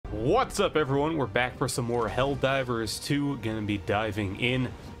What's up, everyone? We're back for some more Helldivers 2. Gonna be diving in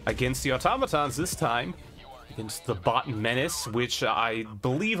against the automatons this time, against the bot Menace, which I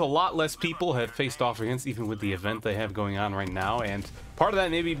believe a lot less people have faced off against, even with the event they have going on right now. And part of that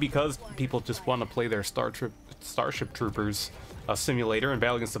may be because people just want to play their Starship Troopers simulator and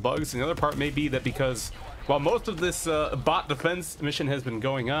battle against the bugs. And the other part may be that because while most of this bot defense mission has been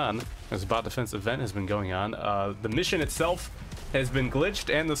going on, this bot defense event has been going on, the mission itself has been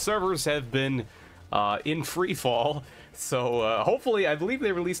glitched and the servers have been in free fall. So hopefully, I believe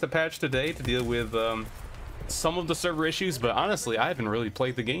they released a patch today to deal with some of the server issues, but honestly, I haven't really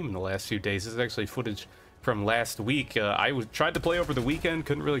played the game in the last few days. This is actually footage from last week. I tried to play over the weekend,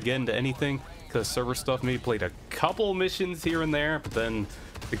 couldn't really get into anything because server stuff. Maybe played a couple missions here and there, but then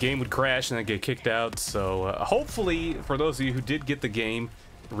the game would crash and I'd get kicked out. So hopefully, for those of you who did get the game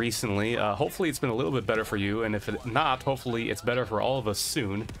recently, hopefully it's been a little bit better for you, and if not, hopefully it's better for all of us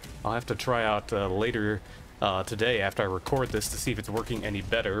soon. I'll have to try out later today after I record this to see if it's working any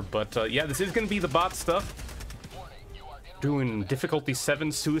better. But yeah, this is going to be the bot stuff. Doing difficulty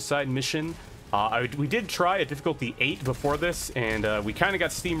 7 suicide mission. We did try a difficulty 8 before this, and we kind of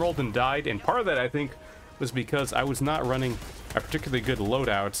got steamrolled and died, and part of that I think was because I was not running a particularly good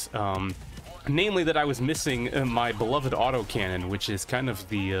loadout. Namely that I was missing my beloved autocannon, which is kind of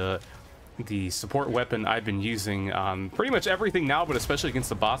the support weapon I've been using on pretty much everything now, but especially against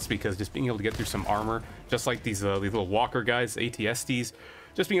the bots, because just being able to get through some armor, just like these little walker guys, ATSTs,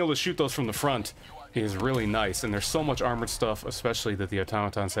 just being able to shoot those from the front is really nice. And there's so much armored stuff, especially that the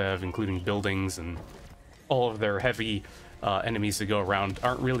automatons have, including buildings, and all of their heavy enemies to go around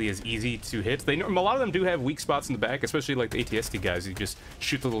aren't really as easy to hit. A lot of them do have weak spots in the back, especially like the ATST guys. You just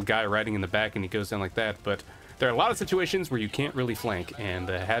shoot the little guy riding in the back and he goes down like that. But there are a lot of situations where you can't really flank, and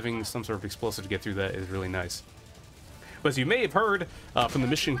having some sort of explosive to get through that is really nice. But as you may have heard from the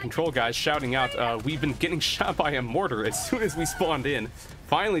mission control guys shouting out, we've been getting shot by a mortar as soon as we spawned in.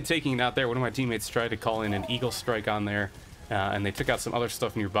 Finally taking it out there. One of my teammates tried to call in an eagle strike on there, and they took out some other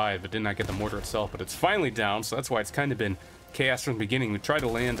stuff nearby, but did not get the mortar itself. But it's finally down, so that's why it's kind of been chaos from the beginning. We tried to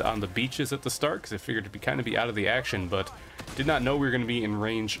land on the beaches at the start because I figured it'd kind of be out of the action, but did not know we were going to be in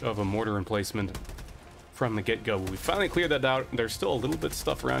range of a mortar emplacement from the get-go. We finally cleared that out. There's still a little bit of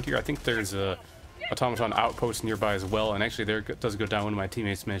stuff around here. I think there's a automaton outpost nearby as well, and actually there does go down. One of my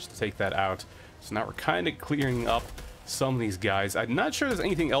teammates managed to take that out. So now we're kind of clearing up some of these guys. I'm not sure there's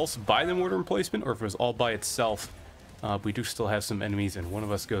anything else by the mortar emplacement or if it was all by itself. We do still have some enemies, and one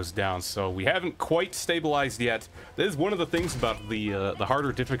of us goes down, so we haven't quite stabilized yet. That is one of the things about the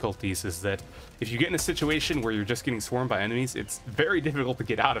harder difficulties, is that if you get in a situation where you're just getting swarmed by enemies, it's very difficult to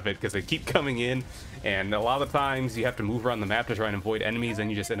get out of it because they keep coming in, and a lot of times you have to move around the map to try and avoid enemies,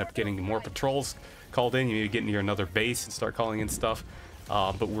 and you just end up getting more patrols called in. You need to get near another base and start calling in stuff.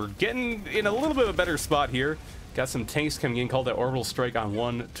 But we're getting in a little bit of a better spot here. Got some tanks coming in, called that orbital strike on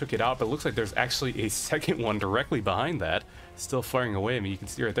one, took it out, but it looks like there's actually a second one directly behind that, still firing away. I mean, you can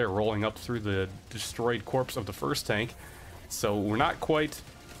see right there rolling up through the destroyed corpse of the first tank. So we're not quite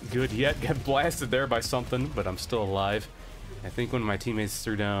good yet. Got blasted there by something, but I'm still alive. I think one of my teammates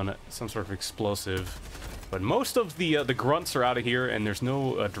threw down some sort of explosive. But most of the grunts are out of here, and there's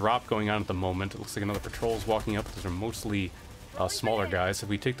no drop going on at the moment. It looks like another patrol's walking up. Those are mostly smaller guys. If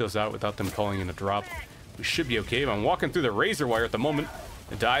we take those out without them calling in a drop, we should be okay. But I'm walking through the razor wire at the moment,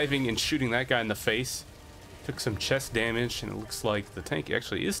 diving and shooting that guy in the face. Took some chest damage, and it looks like the tank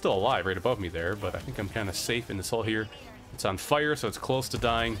actually is still alive right above me there, but I think I'm kind of safe in this hole here. It's on fire, so it's close to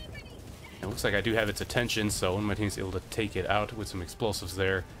dying. It looks like I do have its attention, so one of my team's able to take it out with some explosives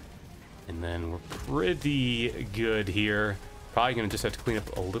there. And then we're pretty good here. Probably going to just have to clean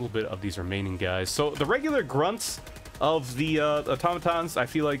up a little bit of these remaining guys. So the regular grunts of the automatons, I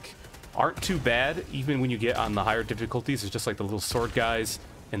feel like, aren't too bad, even when you get on the higher difficulties. It's just like the little sword guys,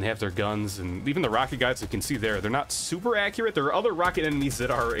 and they have their guns, and even the rocket guys, you can see there, they're not super accurate. There are other rocket enemies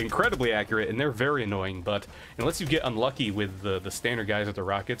that are incredibly accurate, and they're very annoying, but unless you get unlucky with the standard guys with the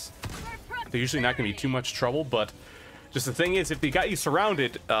rockets, they're usually not going to be too much trouble. But just the thing is, if they got you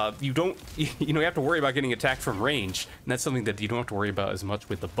surrounded, you have to worry about getting attacked from range, and that's something that you don't have to worry about as much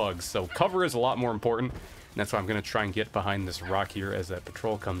with the bugs. So cover is a lot more important, and that's why I'm going to try and get behind this rock here as that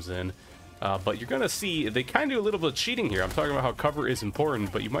patrol comes in. But you're going to see they kind of do a little bit of cheating here. I'm talking about how cover is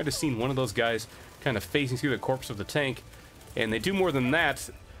important, but you might have seen one of those guys kind of facing through the corpse of the tank, and they do more than that.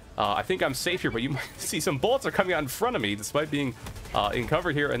 I think I'm safe here, but you might see some bullets are coming out in front of me despite being in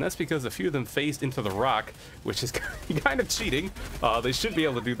cover here, and that's because a few of them phased into the rock, which is kind of cheating. They should be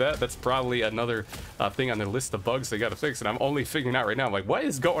able to do that. That's probably another thing on their list of bugs they got to fix, and I'm only figuring out right now, like, what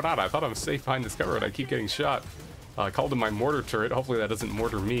is going on? I thought I was safe behind this cover, and I keep getting shot. I called him my mortar turret. Hopefully that doesn't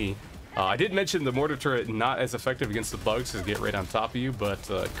mortar me. I did mention the mortar turret not as effective against the bugs to get right on top of you, but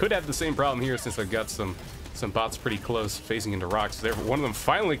could have the same problem here since I've got some bots pretty close phasing into rocks. There, one of them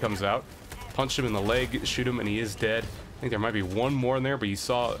finally comes out, punch him in the leg, shoot him, and he is dead. I think there might be one more in there, but you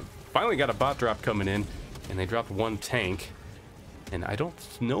saw finally got a bot drop coming in, and they dropped one tank. And I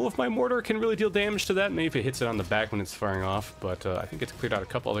don't know if my mortar can really deal damage to that. Maybe if it hits it on the back when it's firing off, but I think it's cleared out a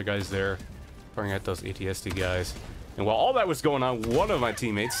couple other guys there, firing at those ATST guys. And while all that was going on, one of my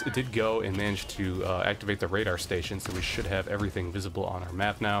teammates did go and manage to activate the radar station, so we should have everything visible on our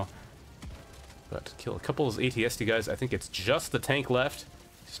map now. But kill a couple of those ATST guys. I think it's just the tank left.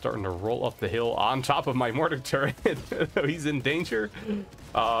 He's starting to roll up the hill on top of my mortar turret. He's in danger,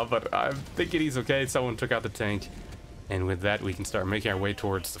 but I'm thinking he's okay. Someone took out the tank. And with that, we can start making our way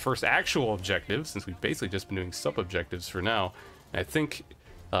towards the first actual objective, since we've basically just been doing sub-objectives for now. And I think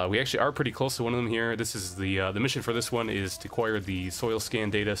we actually are pretty close to one of them here. This is the mission for this one is to acquire the soil scan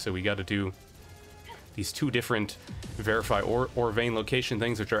data, so we got to do these two different verify ore vein location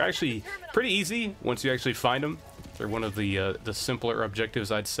things, which are actually pretty easy once you actually find them. They're one of the simpler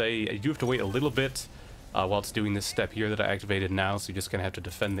objectives, I'd say. You do have to wait a little bit while it's doing this step here that I activated now, so you just kind of have to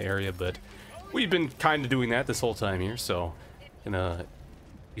defend the area, but we've been kind of doing that this whole time here, so gonna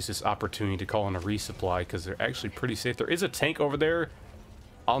use this opportunity to call in a resupply because they're actually pretty safe. There is a tank over there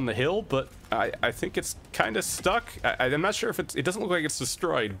on the hill, but I think it's kind of stuck. I'm not sure if it doesn't look like it's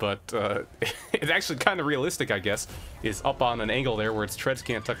destroyed, but it's actually kind of realistic, I guess. Is up on an angle there where its treads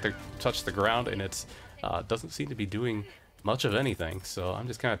can't touch the ground, and it's doesn't seem to be doing much of anything. So I'm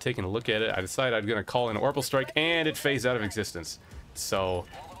just kind of taking a look at it. I decided I'm gonna call in an orbital strike, and it phased out of existence. So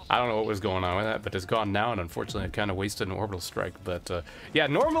I don't know what was going on with that, but it's gone now, and unfortunately I kind of wasted an orbital strike. But yeah,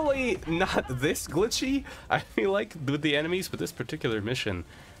 normally not this glitchy, I feel like, with the enemies, but this particular mission,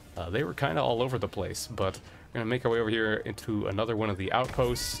 they were kind of all over the place. But we're gonna make our way over here into another one of the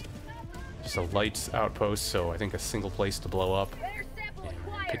outposts, just a light outpost, so I think a single place to blow up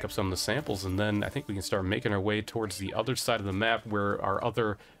and pick up some of the samples, and then I think we can start making our way towards the other side of the map where our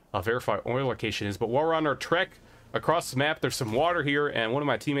other verify oil location is. But while we're on our trek across the map, there's some water here, and one of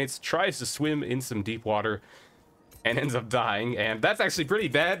my teammates tries to swim in some deep water and ends up dying, and that's actually pretty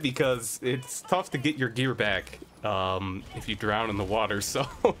bad because it's tough to get your gear back if you drown in the water. So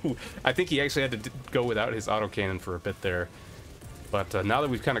I think he actually had to go without his autocannon for a bit there. But now that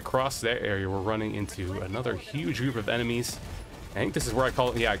we've kind of crossed that area, we're running into another huge group of enemies. I think this is where I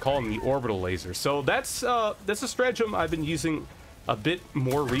call them the orbital laser. So that's a stratagem I've been using a bit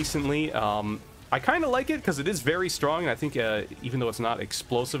more recently. I kind of like it because it is very strong, and I think even though it's not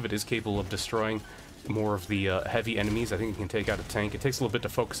explosive, it is capable of destroying more of the heavy enemies. I think it can take out a tank. It takes a little bit to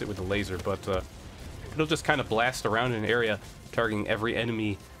focus it with the laser, but it'll just kind of blast around in an area, targeting every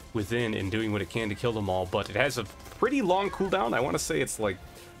enemy within and doing what it can to kill them all. But it has a pretty long cooldown. I want to say it's like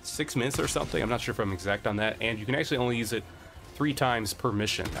 6 minutes or something. I'm not sure if I'm exact on that, and you can actually only use it 3 times per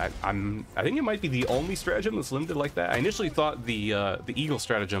mission. I think it might be the only stratagem that's limited like that. I initially thought the Eagle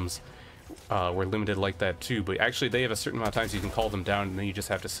stratagems were limited like that too, but actually they have a certain amount of times you can call them down, and then you just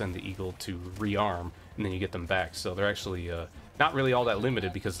have to send the Eagle to rearm, and then you get them back. So they're actually not really all that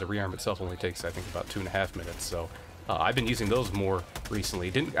limited because the rearm itself only takes, I think, about 2.5 minutes. So I've been using those more recently.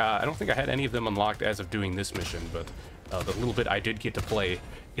 I don't think I had any of them unlocked as of doing this mission, but the little bit I did get to play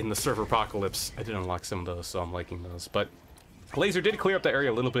in the server apocalypse, I did unlock some of those, so I'm liking those. But laser did clear up the area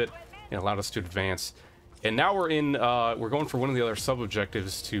a little bit and allowed us to advance. And now we're going for one of the other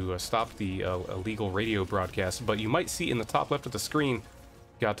sub-objectives to stop the illegal radio broadcast. But you might see in the top left of the screen,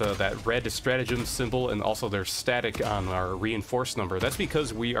 got that red stratagem symbol, and also there's static on our reinforced number. That's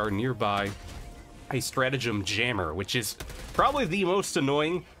because we are nearby a stratagem jammer, which is probably the most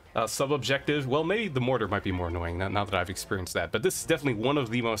annoying sub-objective. Well, maybe the mortar might be more annoying, now that I've experienced that. But this is definitely one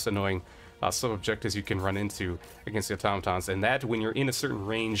of the most annoying sub-objectives you can run into against the automatons, and that when you're in a certain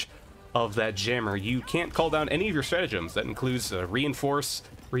range of that jammer, you can't call down any of your stratagems. That includes reinforce,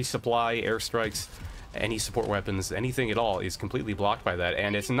 resupply, airstrikes, any support weapons, anything at all is completely blocked by that.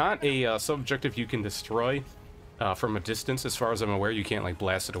 And it's not a sub-objective you can destroy from a distance. As far as I'm aware, you can't like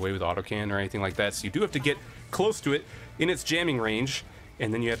blast it away with autocannon or anything like that. So you do have to get close to it in its jamming range,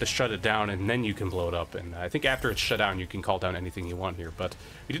 and then you have to shut it down, and then you can blow it up. And I think after it's shut down, you can call down anything you want here. But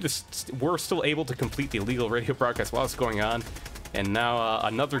we're still able to complete the illegal radio broadcast while it's going on. And now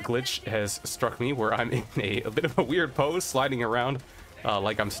another glitch has struck me where I'm in a bit of a weird pose, sliding around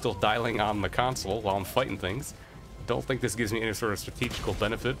like I'm still dialing on the console while I'm fighting things. Don't think this gives me any sort of strategical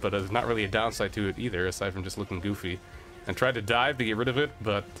benefit, but there's not really a downside to it either, aside from just looking goofy. And tried to dive to get rid of it,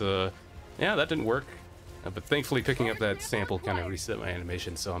 but yeah, that didn't work. But thankfully picking up that sample kind of reset my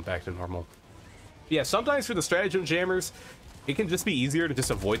animation, so I'm back to normal. Yeah, sometimes for the stratagem jammers, it can just be easier to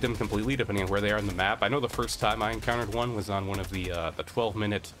just avoid them completely depending on where they are in the map. I know the first time I encountered one was on one of the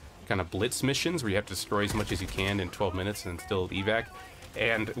 12-minute kind of blitz missions where you have to destroy as much as you can in 12 minutes and still evac.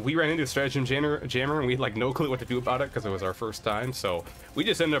 And we ran into a stratagem jammer and we had like no clue what to do about it because it was our first time. So we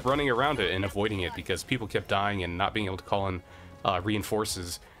just ended up running around it and avoiding it because people kept dying, and not being able to call in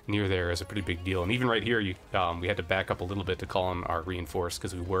reinforces near there is a pretty big deal. And even right here, we had to back up a little bit to call in our reinforce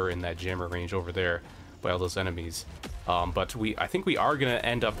because we were in that jammer range over there by all those enemies. But I think we are going to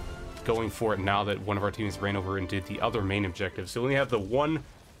end up going for it now that one of our teams ran over and did the other main objective. So we only have the one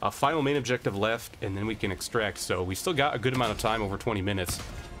final main objective left, and then we can extract. So we still got a good amount of time, over 20 minutes.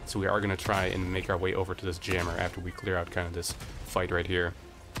 So we are going to try and make our way over to this jammer after we clear out kind of this fight right here.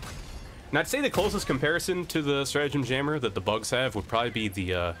 And I'd say the closest comparison to the stratagem jammer that the bugs have would probably be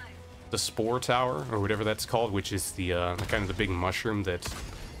the spore tower, or whatever that's called, which is the kind of the big mushroom that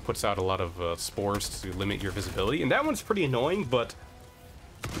puts out a lot of spores to limit your visibility. And that one's pretty annoying, but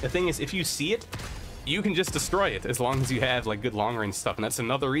the thing is, if you see it, you can just destroy it as long as you have like good long range stuff. And that's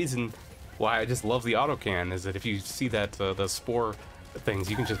another reason why I just love the autocannon, is that if you see that the spore things,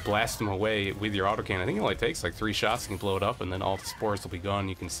 you can just blast them away with your autocannon. I think it only takes like 3 shots, you can blow it up, and then all the spores will be gone,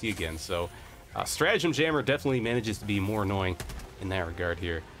 you can see again. So stratagem jammer definitely manages to be more annoying in that regard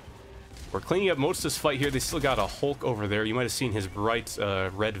here. We're cleaning up most of this fight here. They still got a Hulk over there. You might have seen his bright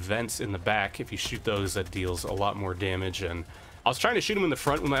red vents in the back. If you shoot those, that deals a lot more damage. And I was trying to shoot him in the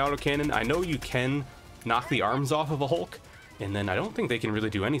front with my autocannon. I know you can knock the arms off of a Hulk, and then I don't think they can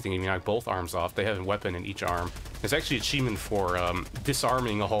really do anything if you knock both arms off. They have a weapon in each arm. There's actually an achievement for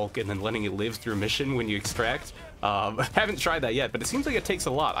disarming a Hulk and then letting it live through mission when you extract. Haven't tried that yet, but it seems like it takes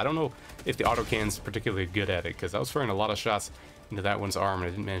a lot. I don't know if the autocannon's particularly good at it, because I was firing a lot of shots into that one's arm and I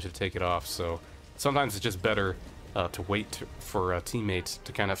didn't manage to take it off. So sometimes it's just better to wait for teammates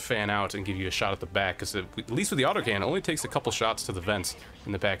to kind of fan out and give you a shot at the back, because at least with the autocannon, it only takes a couple shots to the vents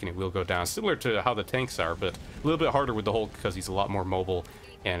in the back and it will go down, similar to how the tanks are, but a little bit harder with the Hulk because he's a lot more mobile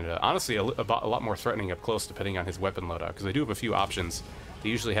and honestly a lot more threatening up close depending on his weapon loadout, because they do have a few options. They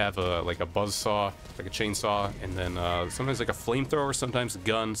usually have like a buzzsaw, like a chainsaw, and then sometimes like a flamethrower, sometimes a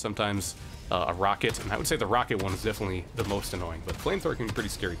gun, sometimes a rocket. And I would say the rocket one is definitely the most annoying, but flamethrower can be pretty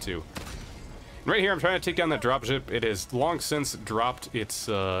scary too. And right here, I'm trying to take down that dropship. It has long since dropped its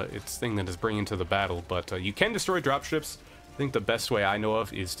thing that is bringing to the battle, but you can destroy dropships. I think the best way I know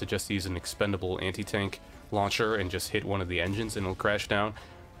of is to just use an expendable anti-tank launcher and just hit one of the engines and it'll crash down.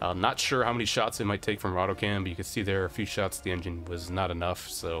 Not sure how many shots it might take from autocannon, but you can see there a few shots the engine was not enough,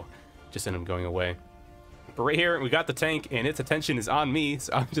 so just ended up going away. But right here, we got the tank, and its attention is on me,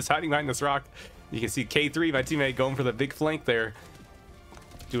 so I'm just hiding behind this rock. You can see K3, my teammate, going for the big flank there,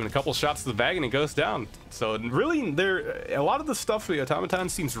 doing a couple shots to the bag, and it goes down. So really, a lot of the stuff for the automaton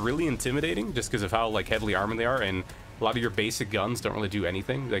seems really intimidating, just because of how like heavily armored they are, and a lot of your basic guns don't really do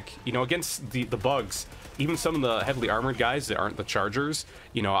anything. Like, you know, against the bugs, even some of the heavily armored guys that aren't the chargers,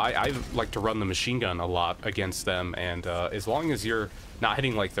 you know, I like to run the machine gun a lot against them, and as long as you're not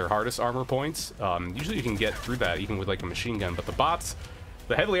hitting like their hardest armor points, usually you can get through that even with like a machine gun. But the bots,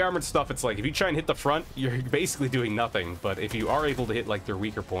 the heavily armored stuff, it's like if you try and hit the front, you're basically doing nothing. But if you are able to hit like their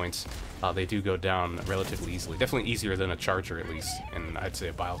weaker points, they do go down relatively easily. Definitely easier than a charger at least, and I'd say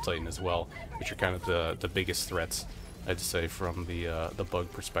a Bile Titan as well, which are kind of the biggest threats, I'd say, from the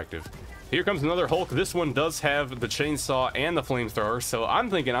bug perspective. Here comes another Hulk. This one does have the chainsaw and the flamethrower, so I'm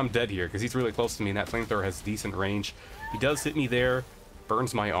thinking I'm dead here because he's really close to me and that flamethrower has decent range. He does hit me there,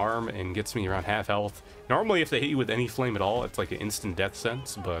 burns my arm, and gets me around half health. Normally, if they hit you with any flame at all, it's like an instant death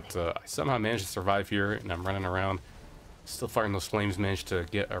sentence, but I somehow managed to survive here, and I'm running around. Still firing those flames, managed to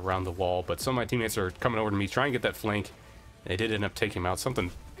get around the wall, but some of my teammates are coming over to me, trying to get that flank. They did end up taking him out.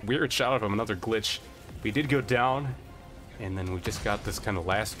 Something weird shot of him, another glitch. We did go down. And then we just got this kind of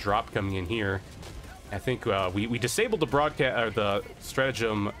last drop coming in here. I think we disabled the broadcast or the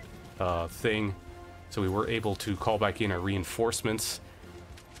stratagem thing, so we were able to call back in our reinforcements.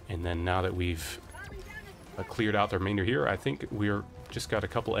 And then now that we've cleared out the remainder here, I think we're just got a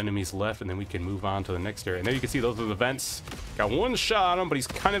couple enemies left, and then we can move on to the next area. And there you can see those are the vents. Got one shot on him, but he's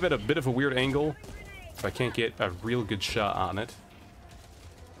kind of at a bit of a weird angle, so I can't get a real good shot on it.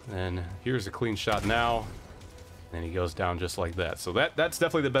 And here's a clean shot now. And he goes down just like that. So that's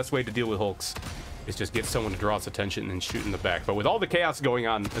definitely the best way to deal with Hulks, is just get someone to draw its attention and then shoot in the back. But with all the chaos going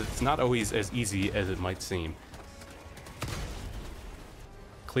on, it's not always as easy as it might seem.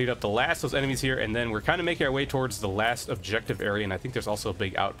 Cleared up the last of those enemies here, and then we're kind of making our way towards the last objective area, and I think there's also a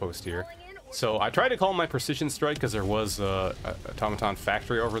big outpost here. So I tried to call my precision strike because there was a automaton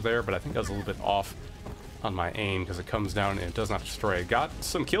factory over there, but I think I was a little bit off on my aim because it comes down and it does not destroy. I got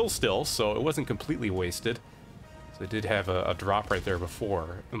some kills still, so it wasn't completely wasted. So I did have a drop right there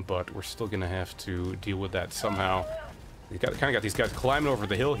before, but we're still gonna have to deal with that somehow. We kind of got these guys climbing over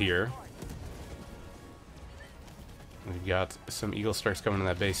the hill here. We've got some eagle strikes coming in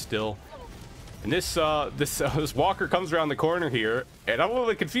that base still. And this walker comes around the corner here, and I'm a little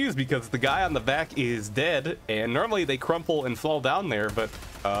bit confused because the guy on the back is dead, and normally they crumple and fall down there, but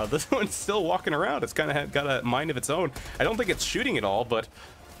this one's still walking around. It's kind of got a mind of its own. I don't think it's shooting at all, but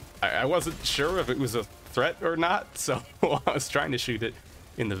I wasn't sure if it was a threat or not, so I was trying to shoot it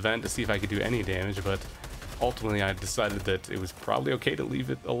in the vent to see if I could do any damage, but ultimately I decided that it was probably okay to leave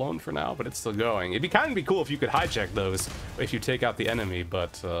it alone for now, but it's still going. It'd be kind of be cool if you could hijack those if you take out the enemy,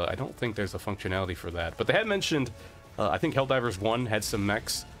 but I don't think there's a functionality for that. But they had mentioned, I think Helldivers 1 had some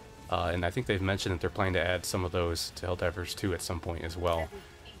mechs, and I think they've mentioned that they're planning to add some of those to Helldivers 2 at some point as well.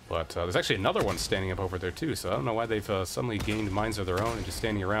 But there's actually another one standing up over there too, so I don't know why they've suddenly gained minds of their own and just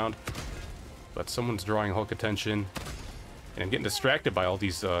standing around. But someone's drawing Hulk attention, and I'm getting distracted by all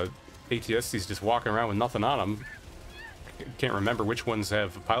these ATSTs just walking around with nothing on them. Can't remember which ones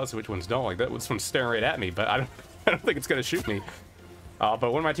have pilots and which ones don't. Like that, this one's staring right at me, but I don't think it's gonna shoot me. But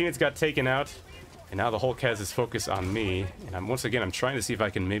one of my teammates got taken out, and now the Hulk has his focus on me. And once again, I'm trying to see if I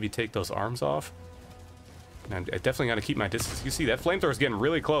can maybe take those arms off. And I definitely got to keep my distance. You see that flamethrower is getting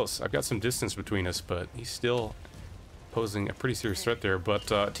really close. I've got some distance between us, but he's still posing a pretty serious threat there. But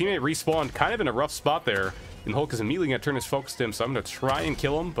teammate respawned kind of in a rough spot there, and Hulk is immediately going to turn his focus to him, so I'm going to try and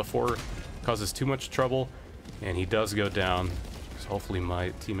kill him before it causes too much trouble. And he does go down, so hopefully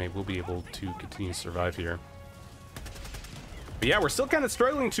my teammate will be able to continue to survive here. But yeah, we're still kind of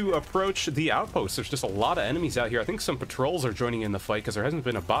struggling to approach the outpost. There's just a lot of enemies out here. I think some patrols are joining in the fight because there hasn't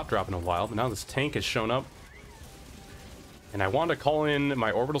been a bot drop in a while, but now this tank has shown up. And I want to call in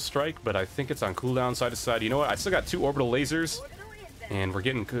my orbital strike, but I think it's on cooldown side to side. You know what? I still got 2 orbital lasers, and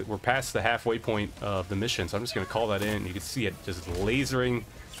we're past the halfway point of the mission, so I'm just going to call that in. You can see it just lasering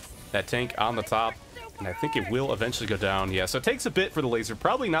that tank on the top, and I think it will eventually go down. Yeah, so it takes a bit for the laser.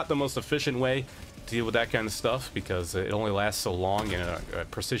 Probably not the most efficient way to deal with that kind of stuff because it only lasts so long, and a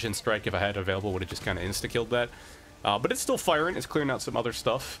precision strike, if I had it available, would have just kind of insta-killed that. But it's still firing. It's clearing out some other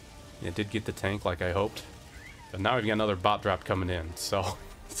stuff. It did get the tank like I hoped. But now we've got another bot drop coming in. So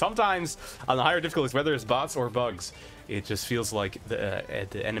sometimes on the higher difficulties, whether it's bots or bugs, it just feels like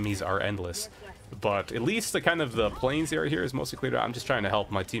the enemies are endless. But at least the plains area here is mostly cleared out. I'm just trying to help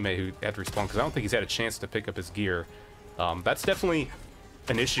my teammate who had to respawn because I don't think he's had a chance to pick up his gear. That's definitely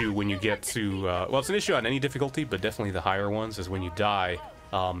an issue when you get to, well, it's an issue on any difficulty, but definitely the higher ones is when you die.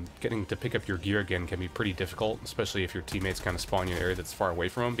 Getting to pick up your gear again can be pretty difficult, especially if your teammates kind of spawn in an area that's far away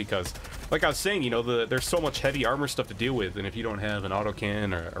from them, because, like I was saying, you know, there's so much heavy armor stuff to deal with, and if you don't have an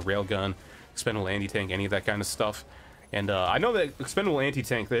autocannon or a railgun, expendable anti-tank, any of that kind of stuff, and I know that expendable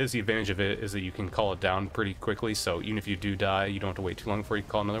anti-tank, that is the advantage of it, is that you can call it down pretty quickly, so even if you do die, you don't have to wait too long before you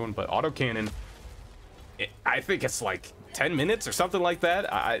call another one, but autocannon, I think it's like 10 minutes or something like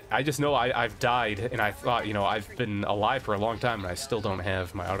that. I just know I've died, and I thought, you know, I've been alive for a long time, and I still don't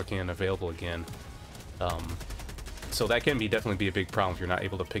have my autocannon available again. So that can definitely be a big problem if you're not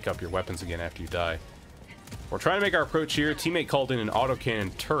able to pick up your weapons again after you die. We're trying to make our approach here. Teammate called in an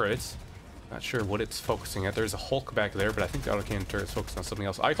autocannon turret. Not sure what it's focusing at. There's a Hulk back there, but I think the autocannon turret's focused on something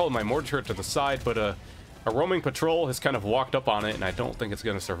else. I called my mortar turret to the side, but a roaming patrol has kind of walked up on it, and I don't think it's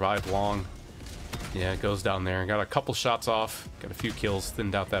going to survive long. Yeah, it goes down there. Got a couple shots off. Got a few kills.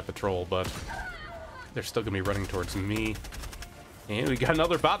 Thinned out that patrol, but they're still going to be running towards me. And we got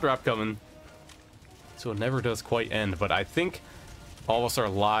another bot drop coming. So it never does quite end, but I think all of us are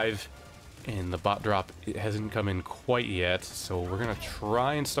live, and the bot drop, it hasn't come in quite yet. So we're going to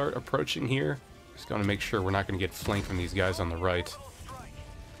try and start approaching here. Just going to make sure we're not going to get flanked from these guys on the right.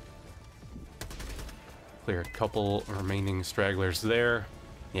 Clear a couple remaining stragglers there.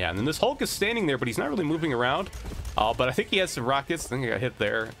 Yeah, and then this Hulk is standing there, but he's not really moving around. But I think he has some rockets. I think I got hit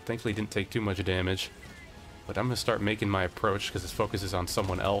there. Thankfully, didn't take too much damage. But I'm going to start making my approach because his focus is on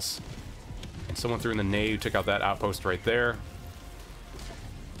someone else. And someone threw in the nade, took out that outpost right there.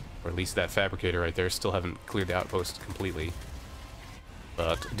 Or at least that fabricator right there. Still haven't cleared the outpost completely.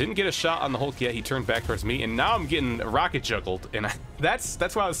 But didn't get a shot on the Hulk yet. He turned back towards me, and now I'm getting rocket juggled. And that's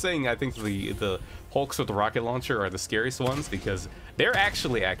why I was saying I think the Hulks with the rocket launcher are the scariest ones, because they're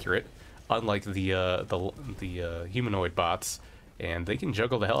actually accurate, unlike the humanoid bots, and they can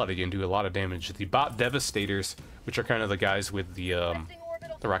juggle the hell out of you and do a lot of damage. The bot devastators, which are kind of the guys with the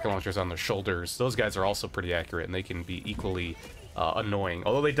rocket launchers on their shoulders, those guys are also pretty accurate, and they can be equally annoying,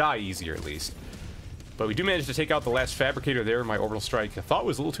 although they die easier at least. But we do manage to take out the last fabricator there. My orbital strike I thought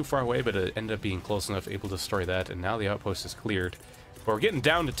was a little too far away, but it ended up being close enough, able to destroy that. And now the outpost is cleared. But we're getting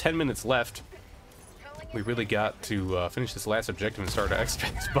down to 10 minutes left. We really got to finish this last objective and start our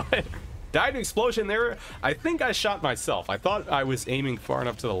extracts, but died an explosion there. I think I shot myself. I thought I was aiming far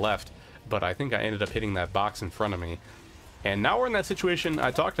enough to the left, but I think I ended up hitting that box in front of me. And now we're in that situation I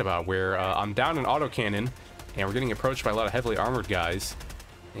talked about, where I'm down an autocannon, and we're getting approached by a lot of heavily armored guys.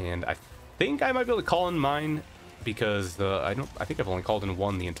 And I think I might be able to call in mine, because I think I've only called in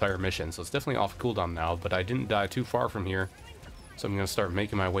one the entire mission, so it's definitely off cooldown now, but I didn't die too far from here. So I'm going to start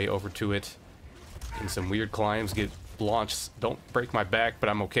making my way over to it in some weird climbs, get launched. Don't break my back, but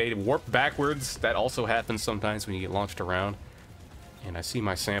I'm okay. Warp backwards, that also happens sometimes when you get launched around. And I see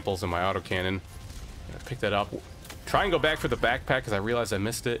my samples in my autocannon. Pick that up. Try and go back for the backpack because I realized I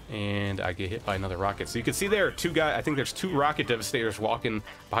missed it, and I get hit by another rocket. So you can see there are two guys. I think there's 2 rocket devastators walking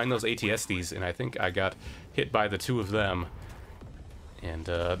behind those ATSDs, and I think I got hit by the 2 of them. And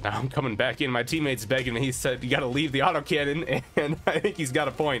now I'm coming back in. My teammate's begging me. He said, you got to leave the autocannon, and I think he's got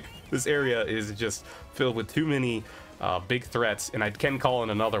a point. This area is just filled with too many big threats, and I can call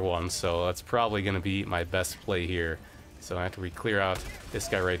in another one, so that's probably going to be my best play here. So after we clear out this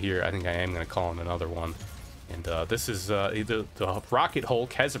guy right here, I think I am going to call in another one. And this is the Rocket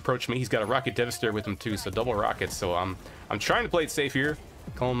Hulk has approached me. He's got a Rocket Devastator with him too, so double rockets. So I'm trying to play it safe here.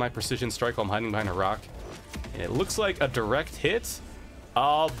 Calling my precision strike while I'm hiding behind a rock. And it looks like a direct hit.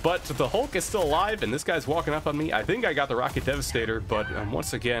 But the Hulk is still alive, and this guy's walking up on me. I think I got the Rocket Devastator, but I'm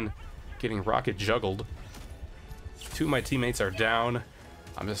once again getting rocket juggled. 2 of my teammates are down.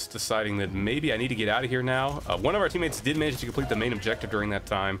 I'm just deciding that maybe I need to get out of here now. One of our teammates did manage to complete the main objective during that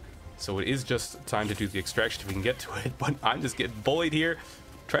time, so it is just time to do the extraction if we can get to it. But I'm just getting bullied here.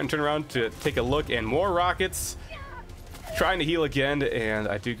 Trying to turn around to take a look, and more rockets. Trying to heal again, and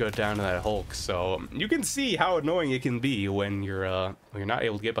I do go down to that Hulk. So you can see how annoying it can be when you're not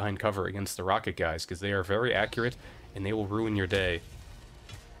able to get behind cover against the rocket guys, because they are very accurate and they will ruin your day.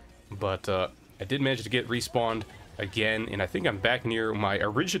 But I did manage to get respawned again, and I think I'm back near my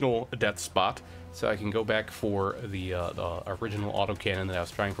original death spot, so I can go back for the original autocannon that I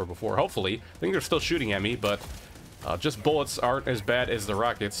was trying for before. Hopefully, I think they're still shooting at me, but just bullets aren't as bad as the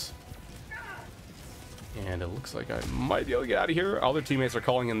rockets. And it looks like I might be able to get out of here. Other teammates are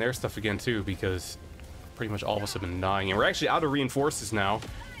calling in their stuff again too, because pretty much all of us have been dying. And we're actually out of reinforces now,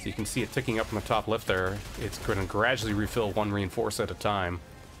 so you can see it ticking up from the top left there. It's going to gradually refill 1 reinforce at a time.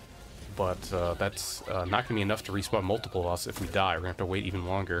 But that's not going to be enough to respawn multiple of us if we die. We're going to have to wait even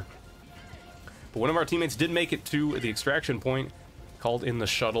longer. But one of our teammates did make it to the extraction point, called in the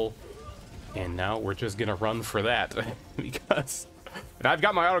shuttle, and now we're just going to run for that. Because... And I've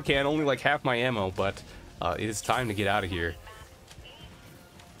got my autocannon, only like half my ammo, but it is time to get out of here.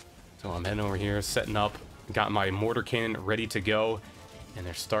 So I'm heading over here, setting up, got my mortar cannon ready to go, and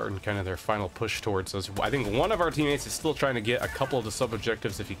they're starting kind of their final push towards us. I think one of our teammates is still trying to get a couple of the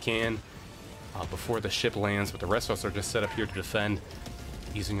sub-objectives if he can before the ship lands, but the rest of us are just set up here to defend,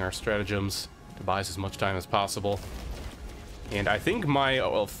 using our stratagems to buy us as much time as possible. And I think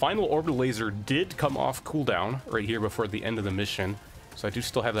my final orbital laser did come off cooldown right here before the end of the mission. So I do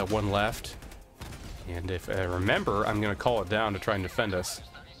still have that one left. And if I remember, I'm going to call it down to try and defend us.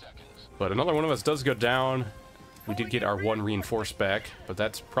 But another one of us does go down. We did get our 1 reinforce back, but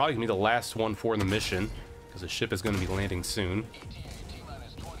that's probably going to be the last one for the mission, because the ship is going to be landing soon.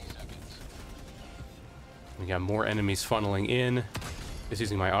 We got more enemies funneling in. Just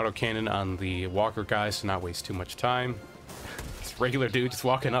using my autocannon on the walker guys to not waste too much time. Regular dude just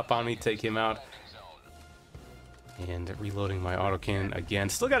walking up on me, take him out. And reloading my autocannon again.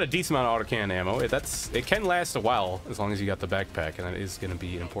 Still got a decent amount of autocannon ammo. It can last a while as long as you got the backpack, and that is going to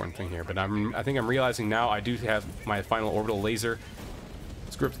be an important thing here. But I think I'm realizing now I do have my final orbital laser.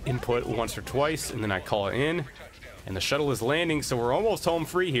 Script input once or twice, and then I call it in. And the shuttle is landing, so we're almost home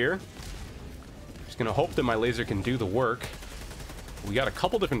free here. Just going to hope that my laser can do the work. We got a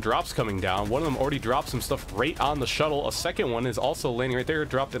couple different drops coming down. One of them already dropped some stuff right on the shuttle. A second one is also landing right there.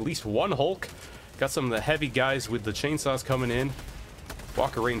 Dropped at least 1 Hulk. Got some of the heavy guys with the chainsaws coming in.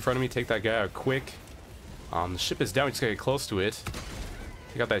 Walker right in front of me. Take that guy out quick. The ship is down. We just gotta get close to it.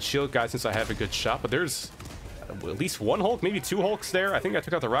 I got that shield guy since I have a good shot. But there's at least 1 Hulk, maybe 2 Hulks there. I think I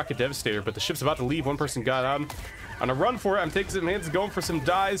took out the Rocket Devastator, but the ship's about to leave. One person got on a run for it. I'm taking some hits, going for some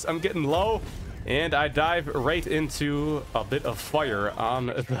dives. I'm getting low. And I dive right into a bit of fire on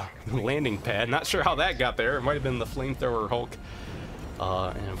the landing pad. Not sure how that got there. It might have been the flamethrower Hulk.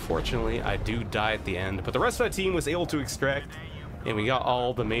 And unfortunately, I do die at the end. But the rest of that team was able to extract, and we got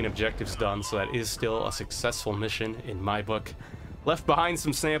all the main objectives done. So that is still a successful mission in my book. Left behind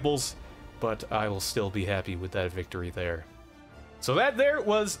some samples, but I will still be happy with that victory there. So that there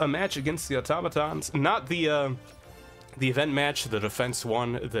was a match against the automatons, not the event match, the defense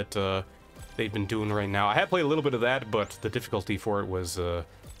one that they've been doing right now. I have played a little bit of that, but the difficulty for it was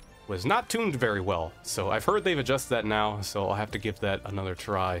not tuned very well. So I've heard they've adjusted that now, so I'll have to give that another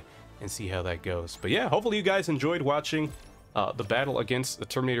try and see how that goes. But yeah, hopefully you guys enjoyed watching the battle against the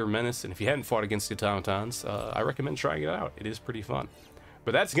Terminator Menace, and if you hadn't fought against the automatons, I recommend trying it out. It is pretty fun.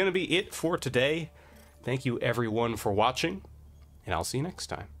 But that's going to be it for today. Thank you everyone for watching, and I'll see you next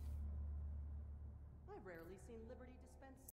time.